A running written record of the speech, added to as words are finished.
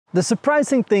The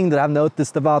surprising thing that I've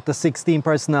noticed about the 16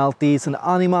 personalities and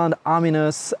Anima and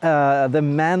Animus, the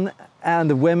men and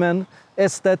the women,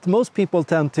 is that most people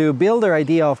tend to build their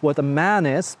idea of what a man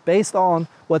is based on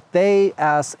what they,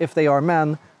 as if they are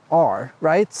men, are,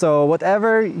 right? So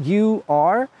whatever you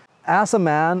are as a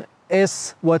man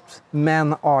is what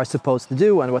men are supposed to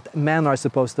do and what men are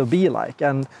supposed to be like.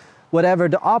 And whatever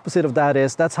the opposite of that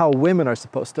is, that's how women are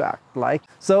supposed to act like.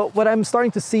 So what I'm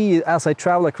starting to see as I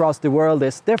travel across the world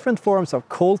is different forms of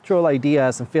cultural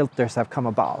ideas and filters have come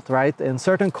about, right? In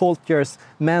certain cultures,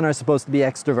 men are supposed to be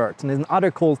extroverts, and in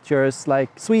other cultures, like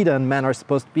Sweden, men are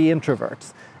supposed to be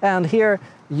introverts. And here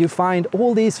you find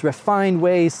all these refined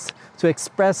ways to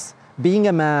express being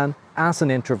a man as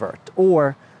an introvert,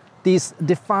 or these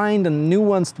defined and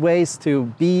nuanced ways to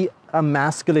be a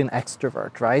masculine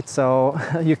extrovert, right? So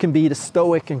you can be the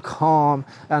stoic and calm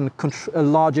and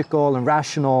logical and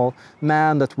rational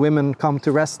man that women come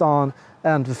to rest on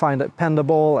and to find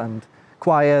dependable and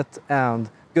quiet and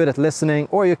good at listening,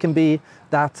 or you can be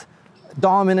that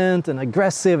dominant and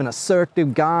aggressive and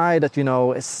assertive guy that, you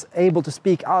know, is able to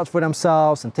speak out for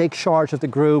themselves and take charge of the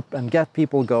group and get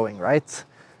people going, right?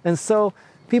 And so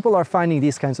people are finding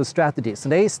these kinds of strategies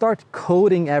and they start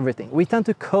coding everything. We tend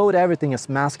to code everything as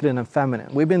masculine and feminine.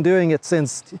 We've been doing it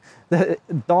since the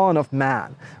dawn of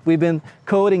man. We've been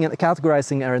coding and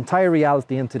categorizing our entire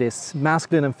reality into this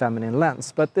masculine and feminine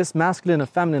lens. But this masculine and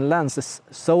feminine lens is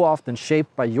so often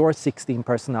shaped by your 16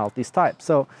 personalities type.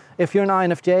 So if you're an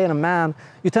INFJ and a man,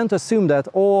 you tend to assume that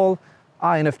all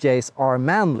INFJs are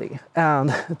manly,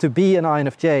 and to be an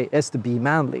INFJ is to be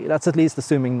manly. That's at least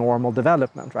assuming normal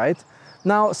development, right?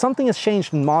 Now, something has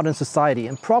changed in modern society,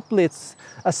 and probably it's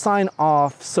a sign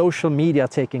of social media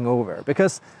taking over,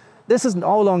 because this is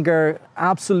no longer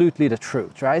absolutely the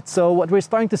truth, right? So what we're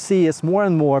starting to see is more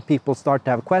and more people start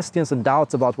to have questions and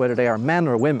doubts about whether they are men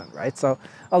or women, right? So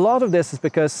a lot of this is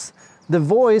because the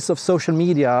voice of social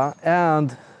media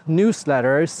and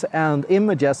newsletters and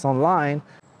images online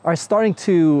are starting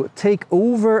to take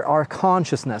over our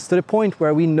consciousness to the point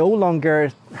where we no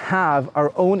longer have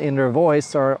our own inner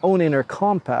voice, our own inner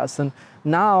compass. And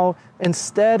now,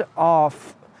 instead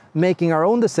of making our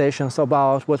own decisions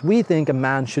about what we think a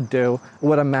man should do,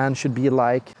 what a man should be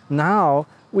like, now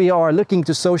we are looking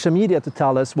to social media to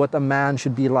tell us what a man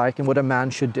should be like and what a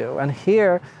man should do. And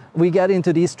here we get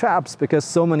into these traps because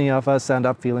so many of us end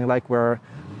up feeling like we're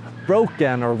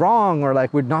broken or wrong, or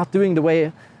like we're not doing the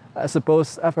way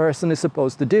a person is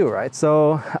supposed to do, right?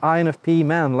 So INFP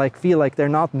men feel like they're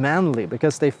not manly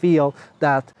because they feel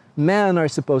that men are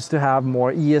supposed to have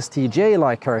more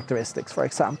ESTJ-like characteristics, for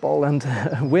example, and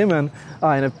women,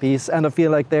 INFPs, end up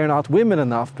feel like they're not women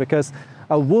enough because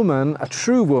a woman, a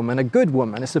true woman, a good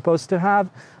woman, is supposed to have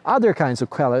other kinds of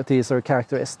qualities or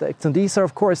characteristics. And these are,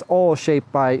 of course, all shaped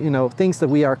by, you know, things that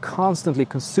we are constantly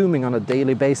consuming on a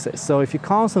daily basis. So if you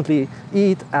constantly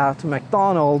eat at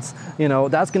McDonald's, you know,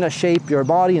 that's going to shape your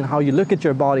body and how you look at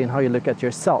your body and how you look at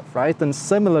yourself, right? And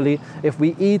similarly, if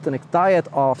we eat a diet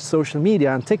of social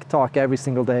media and TikTok every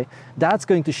single day, that's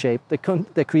going to shape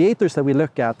the creators that we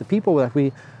look at, the people that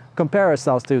we compare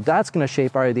ourselves to. That's going to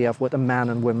shape our idea of what a man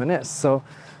and woman is. So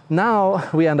now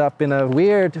we end up in a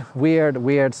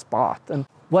weird spot. And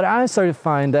what I started to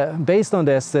find based on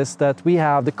this is that we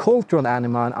have the cultural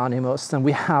anima and animus, and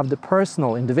we have the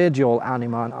personal, individual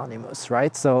anima and animus,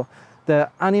 right? So the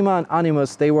anima and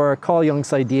animus, they were Carl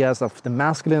Jung's ideas of the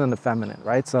masculine and the feminine,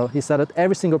 right? So he said that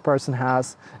every single person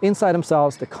has inside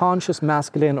themselves the conscious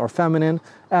masculine or feminine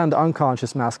and the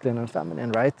unconscious masculine and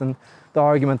feminine, right? And the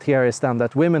argument here is then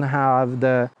that women have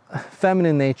the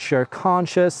feminine nature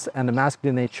conscious and the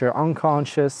masculine nature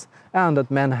unconscious, and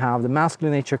that men have the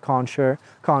masculine nature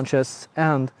conscious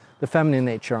and the feminine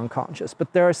nature unconscious.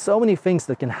 But there are so many things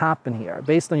that can happen here.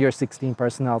 Based on your 16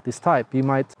 personalities type, you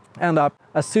might end up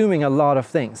assuming a lot of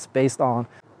things based on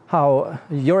how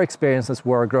your experiences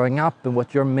were growing up and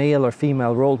what your male or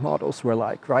female role models were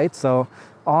like, right? So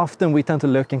often we tend to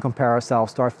look and compare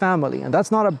ourselves to our family, and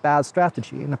that's not a bad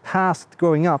strategy. In the past,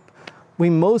 growing up, we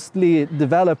mostly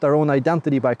developed our own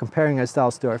identity by comparing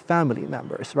ourselves to our family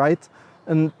members, right?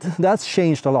 And that's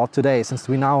changed a lot today, since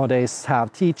we nowadays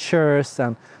have teachers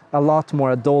and a lot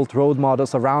more adult role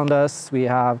models around us. We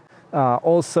have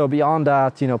also beyond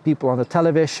that, you know, people on the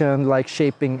television like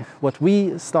shaping what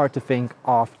we start to think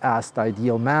of as the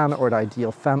ideal man or the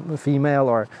ideal female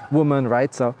or woman,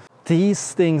 right? So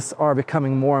these things are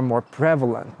becoming more and more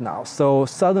prevalent now. So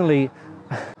suddenly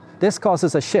this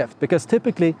causes a shift, because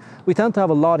typically we tend to have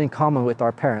a lot in common with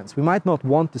our parents. We might not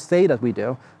want to say that we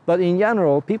do, but in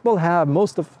general, people have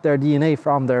most of their DNA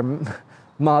from their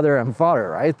mother and father,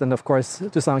 right? And of course,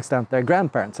 to some extent, their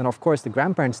grandparents. And of course, the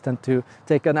grandparents tend to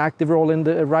take an active role in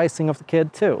the rising of the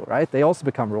kid too, right? They also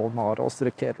become role models to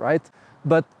the kid, right?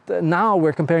 But now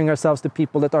we're comparing ourselves to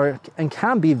people that are and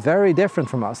can be very different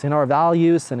from us in our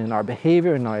values and in our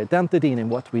behavior, in our identity, and in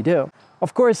what we do.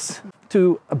 Of course,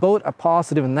 to both a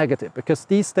positive and negative, because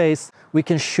these days we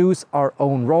can choose our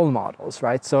own role models,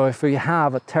 right? So if we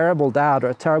have a terrible dad or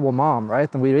a terrible mom,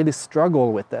 right, and we really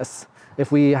struggle with this,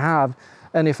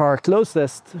 if our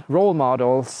closest role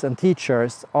models and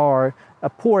teachers are a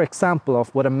poor example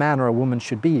of what a man or a woman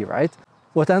should be, right?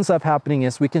 What ends up happening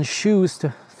is we can choose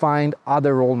to find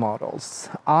other role models,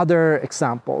 other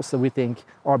examples that we think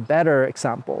are better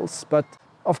examples. But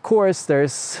of course,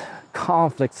 there's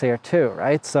conflicts here too,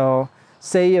 right? So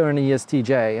say you're an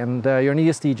ESTJ and you're an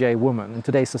ESTJ woman in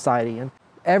today's society, and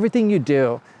everything you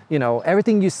do,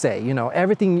 everything you say,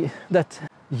 everything that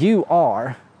you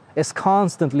are is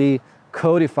constantly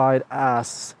codified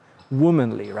as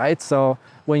womanly, right? So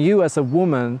when you as a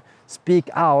woman speak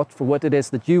out for what it is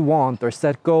that you want, or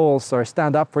set goals, or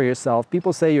stand up for yourself,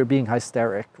 people say you're being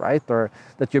hysteric, right? Or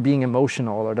that you're being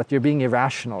emotional, or that you're being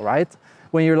irrational, right?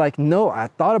 When you're like, no, I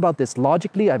thought about this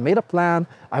logically, I made a plan,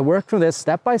 I worked from this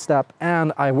step by step,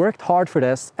 and I worked hard for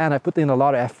this, and I put in a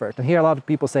lot of effort. And here a lot of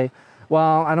people say,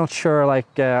 well, I'm not sure, I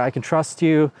can trust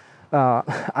you.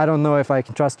 I don't know if I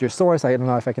can trust your source. I don't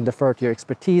know if I can defer to your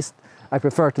expertise. I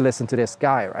prefer to listen to this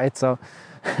guy, right? So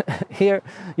here,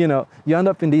 you end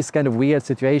up in these kind of weird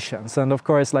situations. And of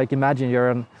course, imagine you're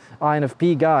an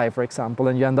INFP guy, for example,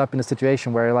 and you end up in a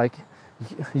situation where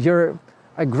you're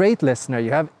a great listener.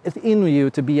 You have it in you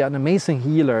to be an amazing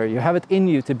healer. You have it in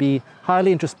you to be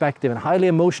highly introspective and highly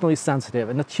emotionally sensitive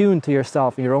and attuned to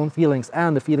yourself and your own feelings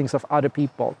and the feelings of other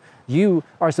people. You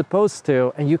are supposed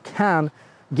to, and you can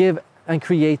give and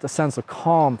create a sense of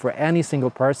calm for any single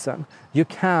person. You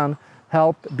can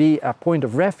help be a point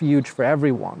of refuge for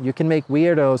everyone. You can make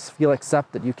weirdos feel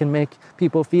accepted. You can make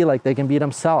people feel like they can be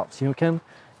themselves. You can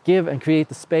give and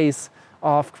create a space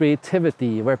of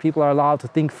creativity where people are allowed to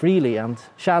think freely and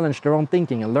challenge their own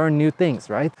thinking and learn new things,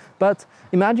 right? But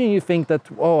imagine you think that,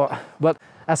 but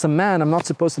as a man, I'm not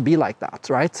supposed to be like that,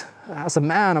 right? As a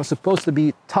man, I'm supposed to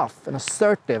be tough and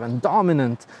assertive and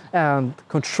dominant and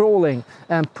controlling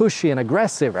and pushy and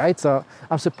aggressive, right? So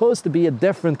I'm supposed to be a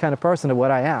different kind of person than what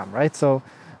I am, right? So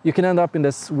you can end up in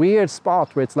this weird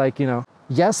spot where it's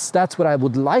yes, that's what I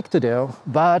would like to do,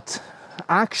 but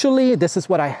actually, this is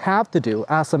what I have to do.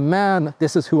 As a man,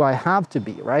 this is who I have to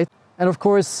be, right? And of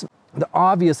course, the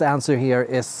obvious answer here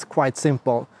is quite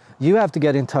simple. You have to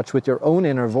get in touch with your own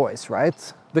inner voice,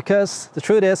 right? Because the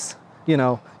truth is,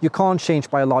 you can't change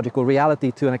biological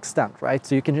reality to an extent, right?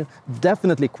 So you can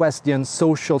definitely question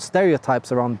social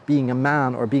stereotypes around being a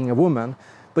man or being a woman,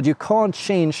 but you can't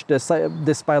change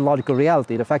this biological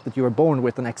reality, the fact that you were born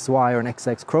with an XY or an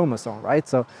XX chromosome, right?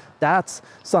 So that's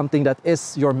something that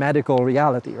is your medical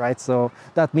reality, right? So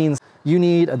that means you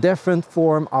need a different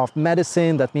form of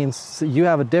medicine. That means you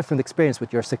have a different experience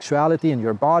with your sexuality and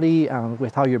your body and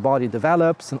with how your body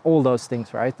develops and all those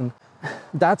things, right? And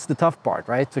that's the tough part,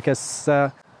 right? Because,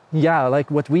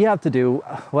 what we have to do,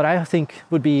 what I think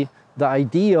would be the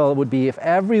ideal would be if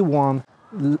everyone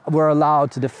were allowed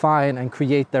to define and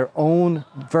create their own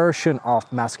version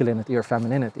of masculinity or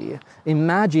femininity.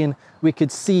 Imagine we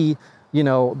could see,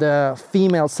 the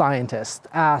female scientist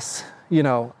as,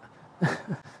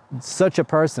 such a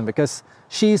person, because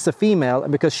she's a female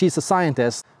and because she's a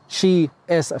scientist, she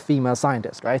is a female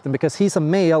scientist, right? And because he's a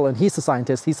male and he's a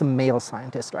scientist, he's a male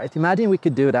scientist, right? Imagine we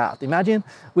could do that. Imagine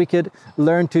we could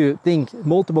learn to think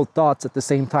multiple thoughts at the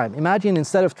same time. Imagine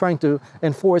instead of trying to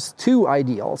enforce two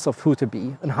ideals of who to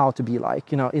be and how to be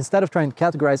like, instead of trying to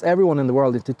categorize everyone in the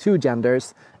world into two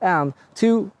genders and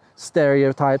two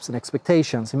stereotypes and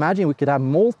expectations. Imagine we could have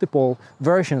multiple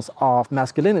versions of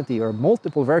masculinity or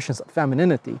multiple versions of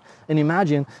femininity. And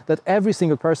imagine that every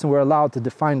single person were allowed to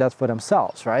define that for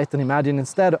themselves, right? And imagine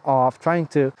instead of trying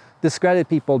to discredit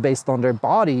people based on their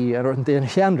body or their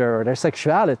gender or their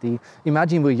sexuality,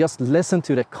 imagine we just listen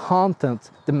to the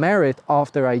content, the merit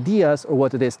of their ideas or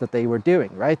what it is that they were doing,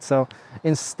 right? So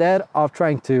instead of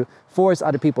trying to force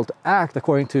other people to act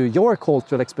according to your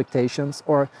cultural expectations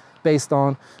or based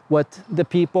on what the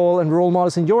people and role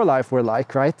models in your life were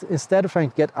like, right? Instead of trying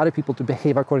to get other people to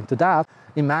behave according to that,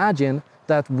 imagine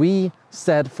that we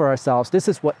said for ourselves, this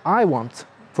is what I want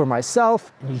for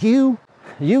myself. You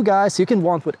guys, you can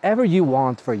want whatever you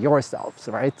want for yourselves,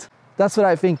 right? That's what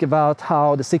I think about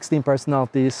how the 16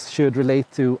 personalities should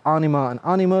relate to Anima and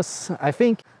Animus. I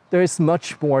think there is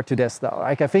much more to this though.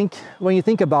 I think when you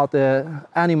think about the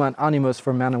Anima and Animus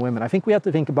for men and women, I think we have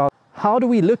to think about how do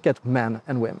we look at men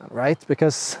and women, right?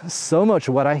 Because so much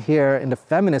of what I hear in the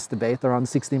feminist debate around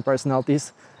 16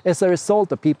 personalities is a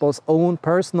result of people's own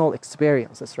personal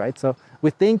experiences, right? So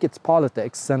we think it's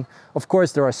politics, and of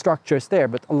course there are structures there,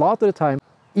 but a lot of the time,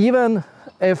 even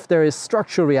if there is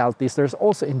structural realities, there's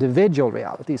also individual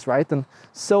realities, right? And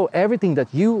so everything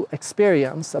that you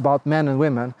experience about men and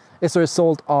women is a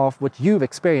result of what you've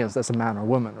experienced as a man or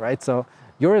woman, right? So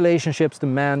your relationships to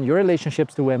men, your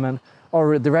relationships to women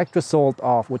are a direct result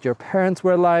of what your parents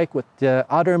were like, what the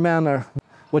other men or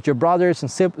what your brothers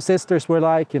and sisters were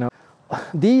like, you know.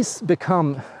 These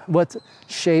become what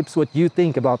shapes what you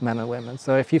think about men and women.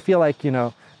 So if you feel like, you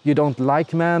know, you don't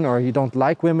like men or you don't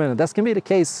like women, that can be the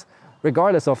case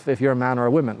regardless of if you're a man or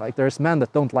a woman. Like there's men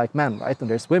that don't like men, right? And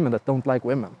there's women that don't like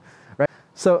women, right?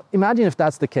 So imagine if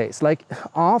that's the case. Like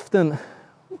often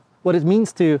what it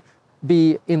means to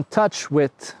be in touch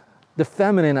with the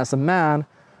feminine as a man,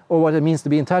 or what it means to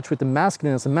be in touch with the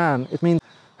masculine as a man, it means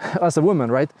as a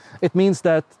woman, right? It means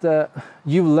that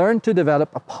you've learned to develop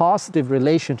a positive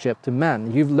relationship to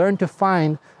men. You've learned to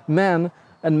find men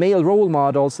and male role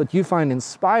models that you find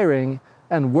inspiring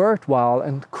and worthwhile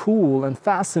and cool and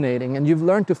fascinating. And you've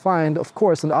learned to find, of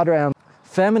course, on the other end,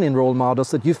 feminine role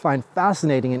models that you find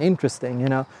fascinating and interesting, you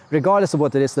know, regardless of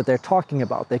what it is that they're talking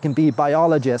about. They can be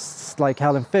biologists like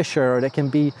Helen Fisher, or they can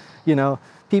be, you know,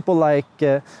 people like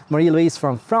Marie-Louise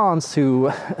from France,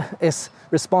 who is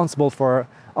responsible for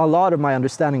a lot of my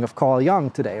understanding of Carl Jung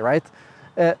today, right?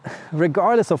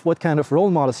 Regardless of what kind of role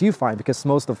models you find, because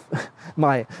most of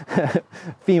my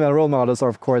female role models are,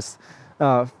 of course,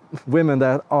 women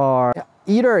that are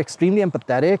either extremely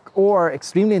empathetic or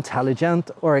extremely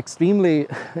intelligent or extremely,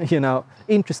 you know,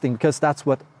 interesting, because that's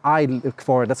what I look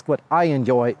for, that's what I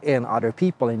enjoy in other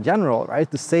people in general, right?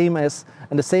 The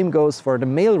same goes for the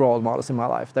male role models in my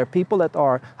life. They're people that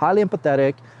are highly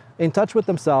empathetic, in touch with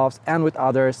themselves and with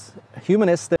others,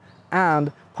 humanistic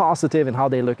and positive in how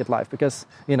they look at life, because,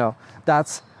 you know,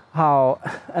 that's how,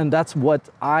 and that's what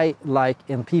I like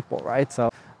in people, right? So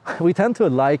we tend to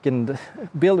like and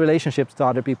build relationships to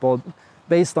other people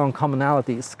based on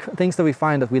commonalities, things that we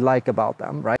find that we like about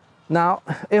them, right? Now,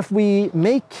 if we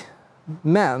make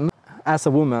men as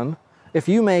a woman, if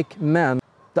you make men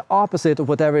the opposite of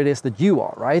whatever it is that you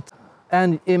are, right?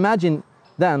 And imagine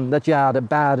then that you had a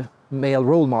bad male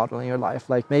role model in your life,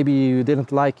 like maybe you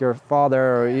didn't like your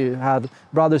father, or you had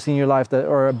brothers in your life that,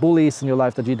 or bullies in your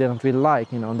life that you didn't really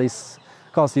like, you know, and this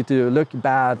caused you to look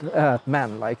bad at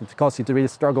men, like it caused you to really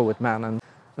struggle with men and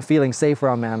feeling safe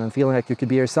around men and feeling like you could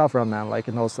be yourself around men, like,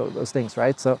 and also those things,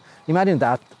 right? So imagine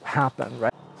that happened,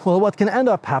 right? Well, what can end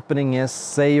up happening is,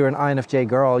 say you're an INFJ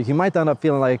girl, you might end up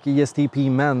feeling like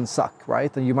ESTP men suck,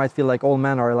 right? And you might feel like all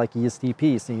men are like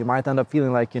ESTPs, and you might end up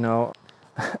feeling like, you know,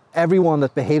 everyone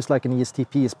that behaves like an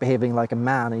ESTP is behaving like a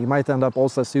man, and you might end up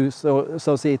also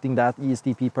associating that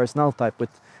ESTP personnel type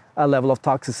with a level of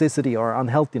toxicity or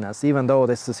unhealthiness, even though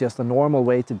this is just a normal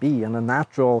way to be and a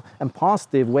natural and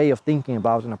positive way of thinking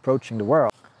about and approaching the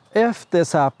world. If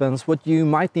this happens, what you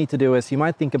might need to do is you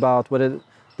might think about what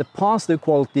the positive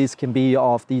qualities can be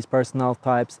of these personnel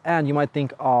types, and you might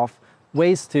think of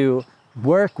ways to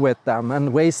work with them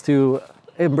and ways to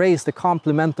embrace the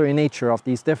complementary nature of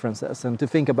these differences, and to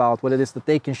think about what it is that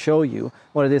they can show you,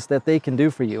 what it is that they can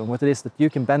do for you, and what it is that you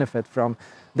can benefit from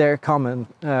their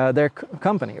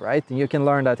company, right? And you can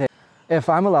learn that, hey, if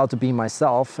I'm allowed to be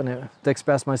myself and to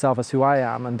express myself as who I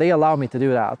am, and they allow me to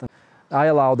do that, and I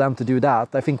allow them to do that,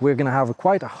 I think we're going to have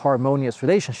quite a harmonious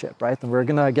relationship, right? And we're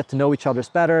going to get to know each other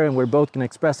better, and we're both going to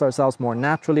express ourselves more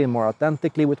naturally and more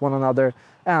authentically with one another.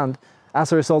 And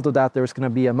as a result of that, there's going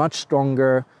to be a much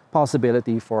stronger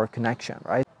possibility for connection,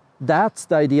 right? That's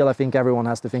the ideal I think everyone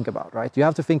has to think about, right? You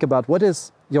have to think about what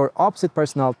is your opposite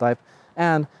personality type,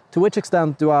 and to which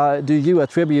extent do you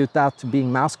attribute that to being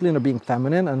masculine or being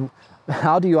feminine, and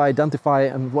how do you identify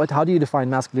and how do you define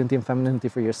masculinity and femininity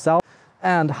for yourself,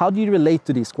 and how do you relate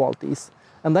to these qualities?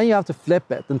 And then you have to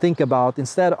flip it and think about,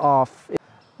 instead of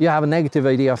you have a negative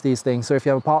idea of these things, or if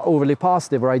you have an overly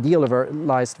positive or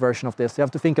idealized version of this, you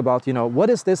have to think about, you know, what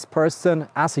is this person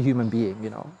as a human being, you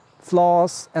know,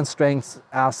 flaws and strengths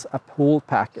as a whole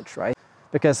package, right?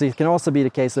 Because it can also be the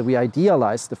case that we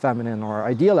idealize the feminine or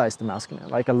idealize the masculine.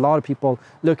 Like a lot of people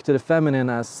look to the feminine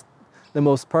as the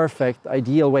most perfect,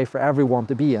 ideal way for everyone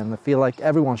to be, and feel like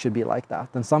everyone should be like that.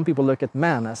 And some people look at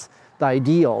men as the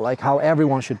ideal, like how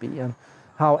everyone should be and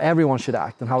how everyone should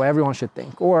act and how everyone should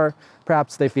think. Or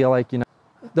perhaps they feel like, you know,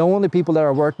 the only people that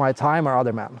are worth my time are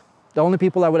other men. The only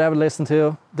people I would ever listen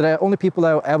to, the only people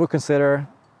I would ever consider,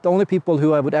 the only people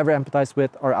who I would ever empathize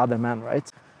with are other men, right?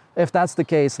 If that's the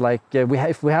case, like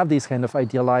if we have these kind of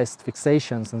idealized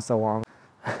fixations and so on,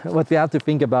 what we have to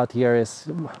think about here is,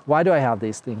 why do I have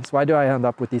these things? Why do I end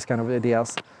up with these kind of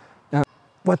ideas? And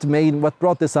what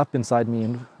brought this up inside me,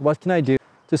 and what can I do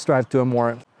to strive to a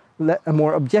more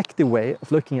objective way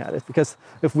of looking at it? Because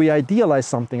if we idealize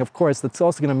something, of course, that's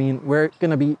also going to mean we're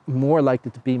going to be more likely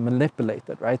to be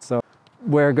manipulated, right? So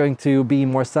we're going to be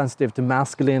more sensitive to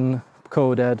masculine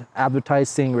coded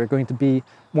advertising. We're going to be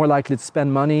more likely to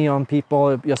spend money on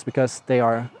people just because they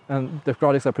are, and the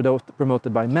products are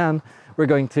promoted by men. We're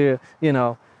going to, you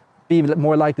know, be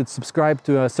more likely to subscribe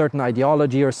to a certain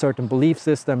ideology or a certain belief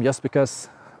system just because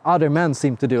other men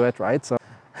seem to do it, right? So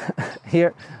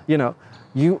here, you know,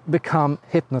 you become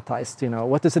hypnotized. You know,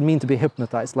 what does it mean to be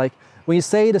hypnotized? Like when you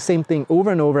say the same thing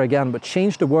over and over again, but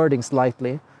change the wording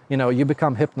slightly, you know, you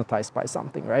become hypnotized by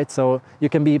something, right? So you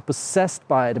can be possessed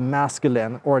by the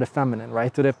masculine or the feminine,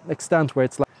 right? To the extent where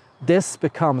it's like, this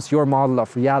becomes your model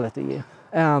of reality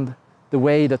and the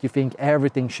way that you think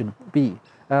everything should be.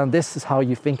 And this is how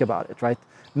you think about it, right?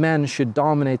 Men should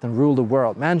dominate and rule the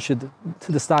world. Men should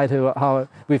decide how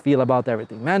we feel about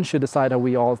everything. Men should decide how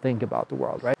we all think about the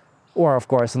world, right? Or of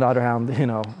course, on the other hand, you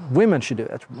know, women should do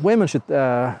it. Women should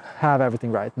have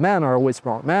everything right. Men are always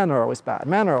wrong. Men are always bad.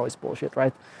 Men are always bullshit,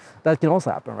 right? That can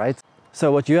also happen, right?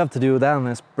 So what you have to do then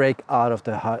is break out of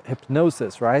the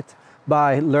hypnosis, right?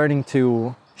 By learning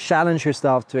to challenge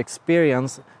yourself to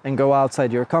experience and go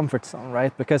outside your comfort zone,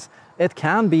 right? Because it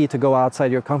can be to go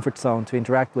outside your comfort zone to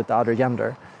interact with the other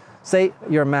gender. Say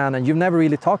you're a man and you've never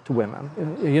really talked to women.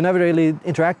 You never really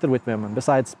interacted with women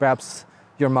besides perhaps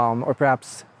your mom, or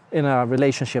perhaps in a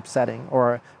relationship setting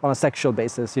or on a sexual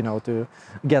basis, you know, to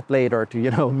get laid or to, you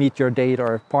know, meet your date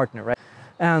or partner, right?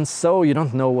 And so you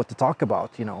don't know what to talk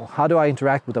about, you know. How do I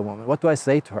interact with a woman? What do I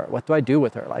say to her? What do I do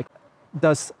with her? Like,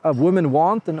 does a woman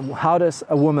want, and how does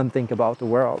a woman think about the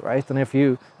world, right? And if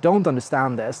you don't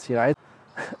understand this, right?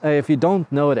 If you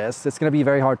don't know this, it's going to be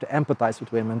very hard to empathize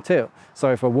with women too.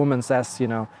 So if a woman says, you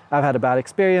know, I've had a bad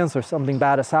experience or something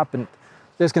bad has happened,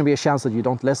 there's going to be a chance that you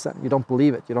don't listen, you don't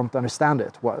believe it, you don't understand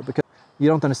it. Why? Because you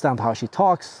don't understand how she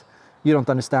talks, you don't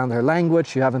understand her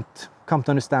language, you haven't come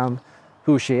to understand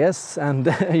who she is. And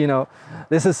you know,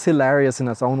 this is hilarious in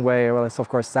its own way. Well, it's of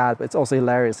course sad, but it's also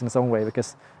hilarious in its own way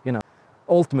because, you know,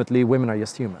 ultimately women are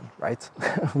just human, right?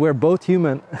 We're both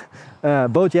human,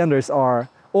 both genders are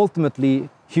ultimately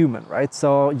human, right?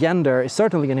 So gender is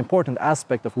certainly an important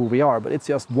aspect of who we are, but it's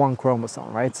just one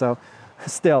chromosome, right? So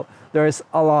still, there is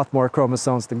a lot more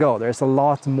chromosomes to go. There's a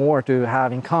lot more to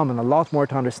have in common, a lot more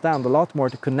to understand, a lot more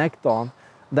to connect on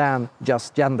than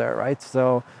just gender, right?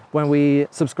 So when we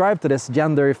subscribe to this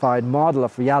genderified model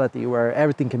of reality where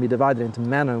everything can be divided into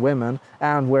men and women,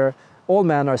 and where all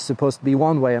men are supposed to be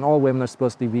one way and all women are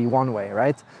supposed to be one way,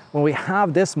 right? When we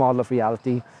have this model of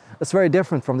reality, it's very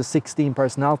different from the 16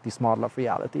 personalities model of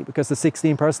reality, because the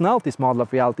 16 personalities model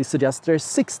of reality suggests there's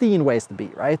 16 ways to be,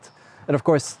 right? And of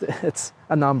course, it's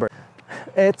a number.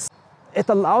 It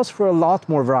allows for a lot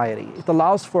more variety. It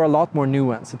allows for a lot more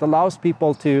nuance. It allows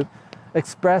people to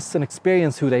express and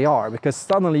experience who they are, because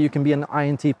suddenly you can be an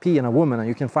INTP and a woman and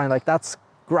you can find like that's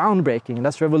groundbreaking and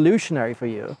that's revolutionary for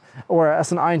you. Or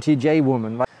as an INTJ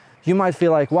woman, like, you might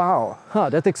feel like, wow,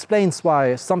 that explains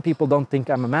why some people don't think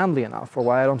I'm manly enough, or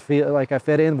why I don't feel like I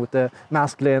fit in with the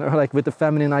masculine or like with the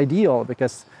feminine ideal,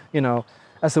 because, you know,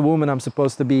 as a woman, I'm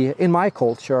supposed to be, in my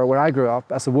culture, where I grew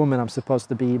up, as a woman, I'm supposed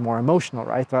to be more emotional,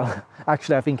 right? Well,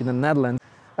 actually, I think in the Netherlands,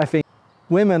 I think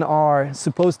women are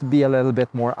supposed to be a little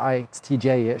bit more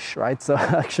ISTJ-ish, right? So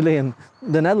actually in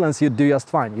the Netherlands, you'd do just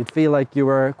fine. You'd feel like you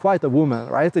were quite a woman,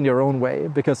 right? In your own way,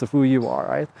 because of who you are,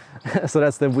 right? So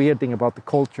that's the weird thing about the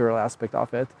cultural aspect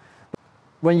of it.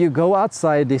 When you go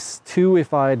outside this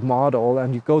two-ified model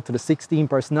and you go to the 16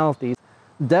 personalities,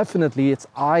 definitely it's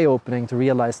eye-opening to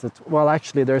realize that, well,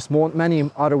 actually there's many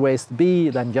other ways to be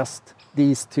than just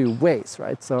these two ways,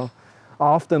 right? So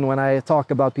often when I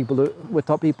talk about people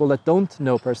that don't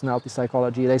know personality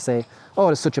psychology, they say, oh,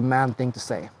 it's such a man thing to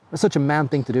say. It's such a man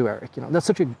thing to do, Eric. You know, that's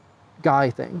such a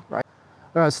guy thing, right?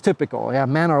 It's typical. Yeah,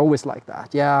 men are always like that.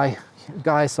 Yeah,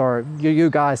 guys are, you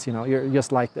guys, you know, you're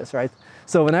just like this, right?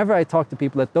 So whenever I talk to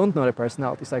people that don't know their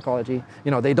personality psychology,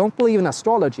 you know, they don't believe in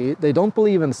astrology, they don't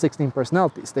believe in the 16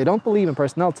 personalities, they don't believe in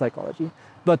personality psychology,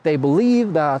 but they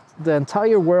believe that the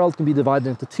entire world can be divided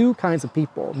into two kinds of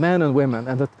people, men and women,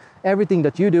 and that everything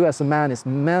that you do as a man is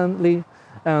manly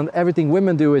and everything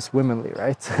women do is womanly,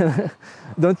 right?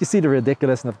 Don't you see the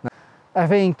ridiculousness of that? I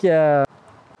think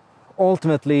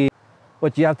ultimately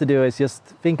what you have to do is just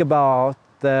think about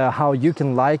how you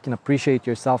can like and appreciate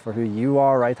yourself for who you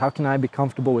are, right? How can I be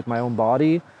comfortable with my own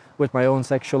body, with my own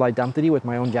sexual identity, with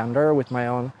my own gender, with my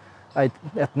own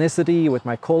ethnicity, with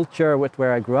my culture, with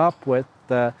where I grew up, with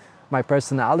my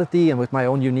personality and with my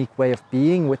own unique way of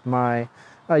being, with my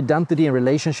identity and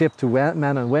relationship to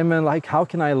men and women. Like, how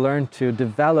can I learn to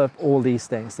develop all these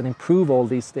things and improve all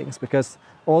these things? Because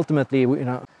ultimately,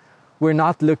 we're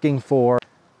not looking for,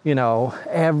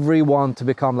 everyone to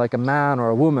become like a man or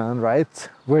a woman, right?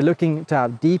 We're looking to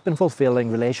have deep and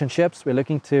fulfilling relationships. We're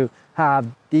looking to have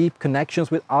deep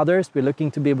connections with others. We're looking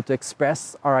to be able to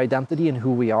express our identity and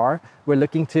who we are. We're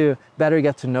looking to better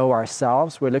get to know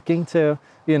ourselves. We're looking to,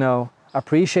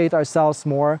 appreciate ourselves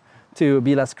more, to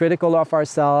be less critical of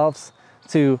ourselves,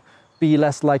 to be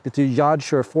less likely to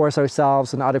judge or force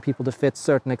ourselves and other people to fit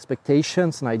certain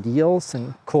expectations and ideals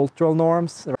and cultural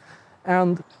norms,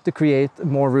 and to create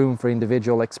more room for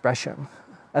individual expression.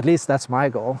 At least that's my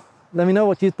goal. Let me know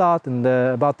what you thought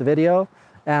about the video,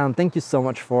 and thank you so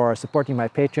much for supporting my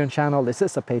Patreon channel. This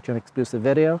is a Patreon exclusive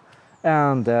video,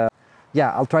 and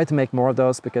yeah, I'll try to make more of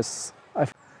those because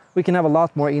we can have a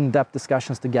lot more in-depth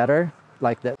discussions together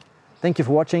like that. Thank you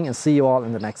for watching, and see you all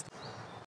in the next.